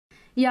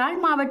யாழ்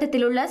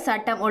மாவட்டத்தில் உள்ள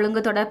சட்டம்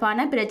ஒழுங்கு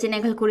தொடர்பான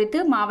பிரச்சினைகள் குறித்து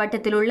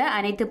மாவட்டத்தில் உள்ள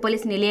அனைத்து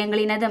போலீஸ்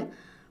நிலையங்களினதும்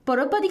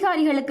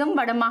பொறுப்பதிகாரிகளுக்கும்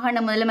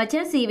வடமாகாண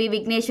முதலமைச்சர் சி.வி.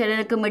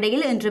 விக்னேஸ்வரனுக்கும்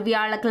இடையில் இன்று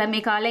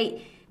வியாழக்கிழமை காலை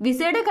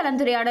விசேட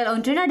கலந்துரையாடல்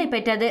ஒன்று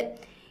நடைபெற்றது.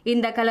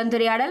 இந்த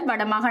கலந்துரையாடல்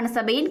வடமாகாண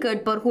சபையின்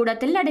கேட்போர்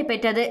கூடத்தில்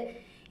நடைபெற்றது.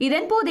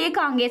 இதன்போதே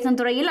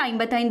காங்கேசன்துறையில்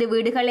 55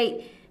 வீடுகளை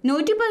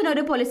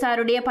 111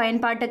 போலீசாருடைய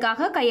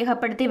பயன்பாட்டுக்காக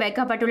கையகப்படுத்தி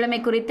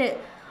வைக்கப்பட்டுள்ளமை குறித்து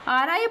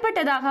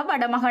ஆராயப்பட்டதாக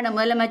வடமாகாண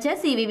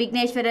முதலமைச்சர் சி.வி.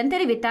 விக்னேஸ்வரன்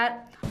தெரிவித்தார்.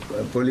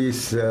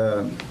 போலீஸ்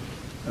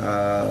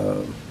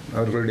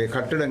அவர்களுடைய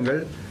கட்டடங்கள்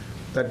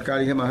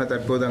தற்காலிகமாக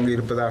தற்போது அங்கு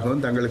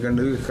இருப்பதாகவும்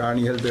தங்களுக்கென்று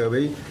காணிகள்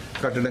தேவை,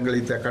 கட்டடங்களை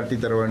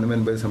கட்டித்தர வேண்டும்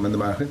என்பது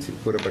சம்பந்தமாக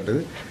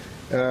கூறப்பட்டது.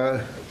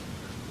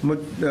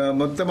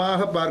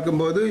 மொத்தமாக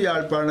பார்க்கும்போது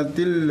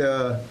யாழ்ப்பாணத்தில்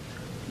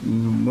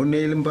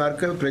முன்னேலும்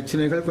பார்க்க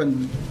பிரச்சனைகள்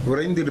கொஞ்சம்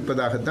குறைந்து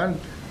இருப்பதாகத்தான்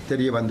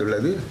தெரிய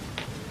வந்துள்ளது.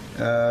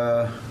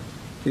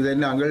 இதை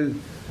நாங்கள்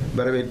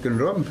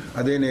வரவேற்கின்றோம்.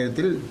 அதே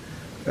நேரத்தில்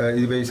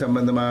இவை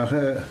சம்பந்தமாக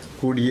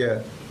கூடிய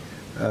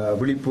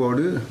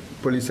விழிப்போடு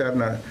போலீசார்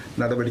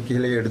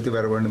நடவடிக்கைகளை எடுத்து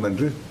வர வேண்டும்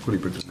என்று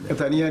குறிப்பிட்டுள்ளது.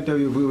 தனியாற்ற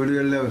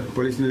வீடுகளில்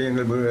போலீஸ்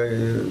நிலையங்கள்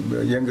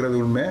இயங்குறது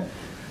உண்மை.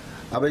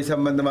 அவை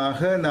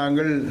சம்பந்தமாக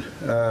நாங்கள்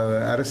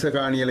அரச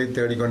காணிகளை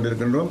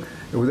தேடிக்கொண்டிருக்கின்றோம்.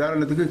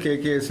 உதாரணத்துக்கு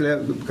கேகேஎஸ்ல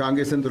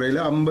காங்கேசன்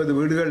துறையில் 50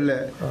 வீடுகளில்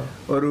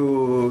ஒரு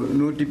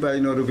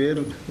 111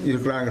 பேர்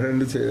இருக்கிறார்கள்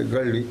என்று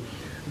கேள்வி.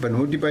 இப்போ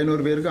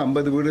 111 பேருக்கு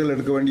 50 வீடுகள்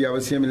எடுக்க வேண்டிய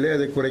அவசியம் இல்லை,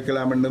 அதை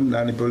குறைக்கலாம் என்றும்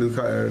நான் இப்பொழுது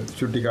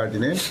சுட்டி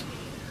காட்டினேன்.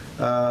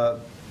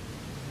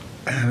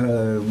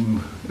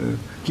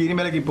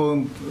 கீரிமலைக்கு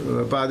போகும்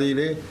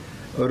பாதையிலே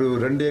ஒரு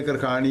 2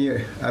 ஏக்கர் காணி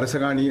அரச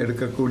காணி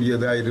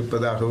எடுக்கக்கூடியதாக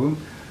இருப்பதாகவும்,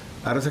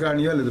 அரச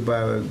காணியோ அல்லது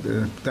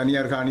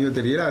தனியார் காணியோ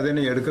தெரியல,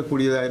 அதனை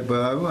எடுக்கக்கூடியதாக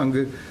இருப்பதாகவும்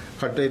அங்கு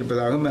கட்ட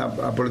இருப்பதாகவும்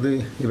அப்பொழுது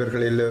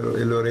இவர்கள்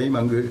எல்லோரையும்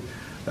அங்கு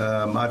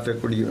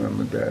மாற்றக்கூடிய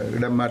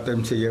இடம்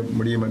மாற்றம் செய்ய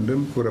முடியும்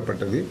என்றும்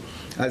கூறப்பட்டது.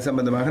 அது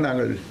சம்பந்தமாக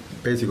நாங்கள்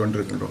பேசிக்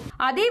கொண்டிருக்கின்றோம்.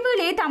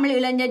 அதேவேளை தமிழ்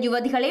இளைஞர்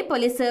யுவதிகளை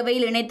போலீஸ்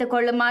சேவையில் இணைத்துக்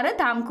கொள்ளுமாறு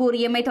தாம்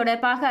கூறியமை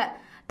தொடர்பாக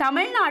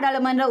தமிழ்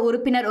நாடாளுமன்ற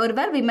உறுப்பினர்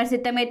ஒருவர்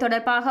விமர்சித்தமை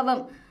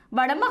தொடர்பாகவும்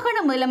வடமாகாண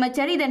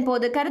முதலமைச்சர்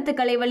இதன்போது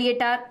கருத்துக்களை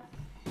வெளியிட்டார்.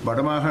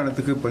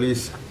 வடமாகாணத்துக்கு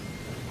போலீஸ்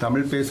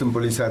தமிழ் பேசும்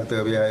போலீசார்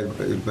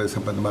தேவையாக இருப்பது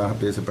சம்பந்தமாக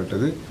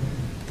பேசப்பட்டது.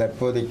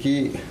 தற்போதைக்கு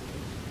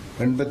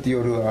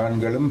 81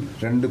 ஆண்களும்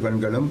 2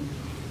 பெண்களும்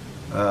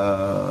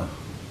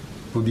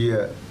புதிய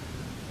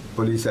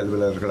போலீஸ்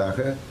அலுவலர்களாக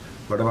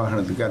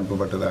வடமாகாணத்துக்கு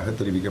அனுப்பப்பட்டதாக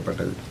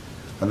தெரிவிக்கப்பட்டது.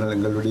 ஆனால்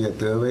எங்களுடைய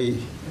தேவை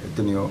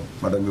எத்தனையோ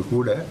மடங்கு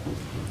கூட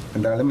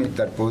என்றாலும்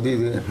தற்போது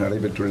இது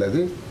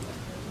நடைபெற்றுள்ளது.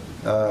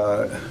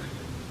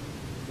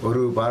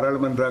 ஒரு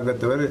பாராளுமன்ற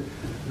அங்கத்தவர்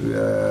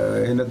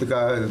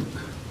இனத்துக்காக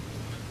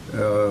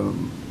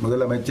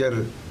முதலமைச்சர்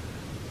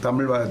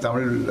தமிழ்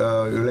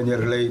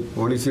இளைஞர்களை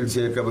போலீஸில்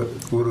சேர்க்க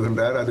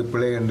கூறுகின்றார், அது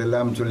பிழை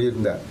என்றெல்லாம்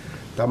சொல்லியிருந்தார்.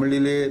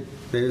 தமிழிலே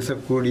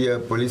பேசக்கூடிய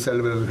போலீஸ்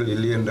அலுவலர்கள்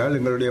இல்லை என்றால்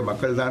எங்களுடைய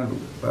மக்கள் தான்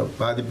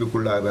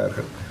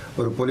பாதிப்புக்குள்ளாவார்கள்.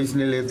 ஒரு போலீஸ்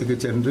நிலையத்துக்கு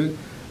சென்று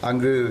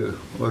அங்கு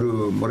ஒரு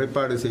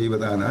முறைப்பாடு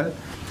செய்வதானால்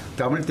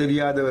தமிழ்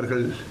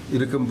தெரியாதவர்கள்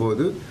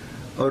இருக்கும்போது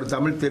ஒரு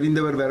தமிழ்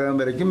தெரிந்தவர் வர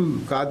வரைக்கும்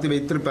காத்து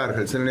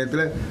வைத்திருப்பார்கள். சில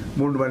நேரத்தில்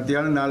 3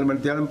 மணித்தியாலும் 4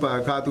 மணித்தியாலும்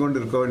காத்து கொண்டு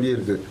இருக்க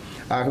வேண்டியிருக்கு.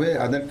 ஆகவே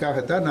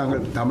அதற்காகத்தான்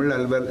நாங்கள் தமிழ்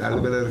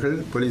அலுவலர்கள்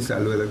போலீஸ்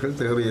அலுவலர்கள்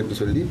தேவை என்று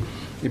சொல்லி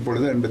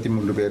இப்பொழுது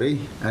 83 பேரை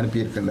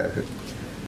அனுப்பியிருக்கின்றார்கள்.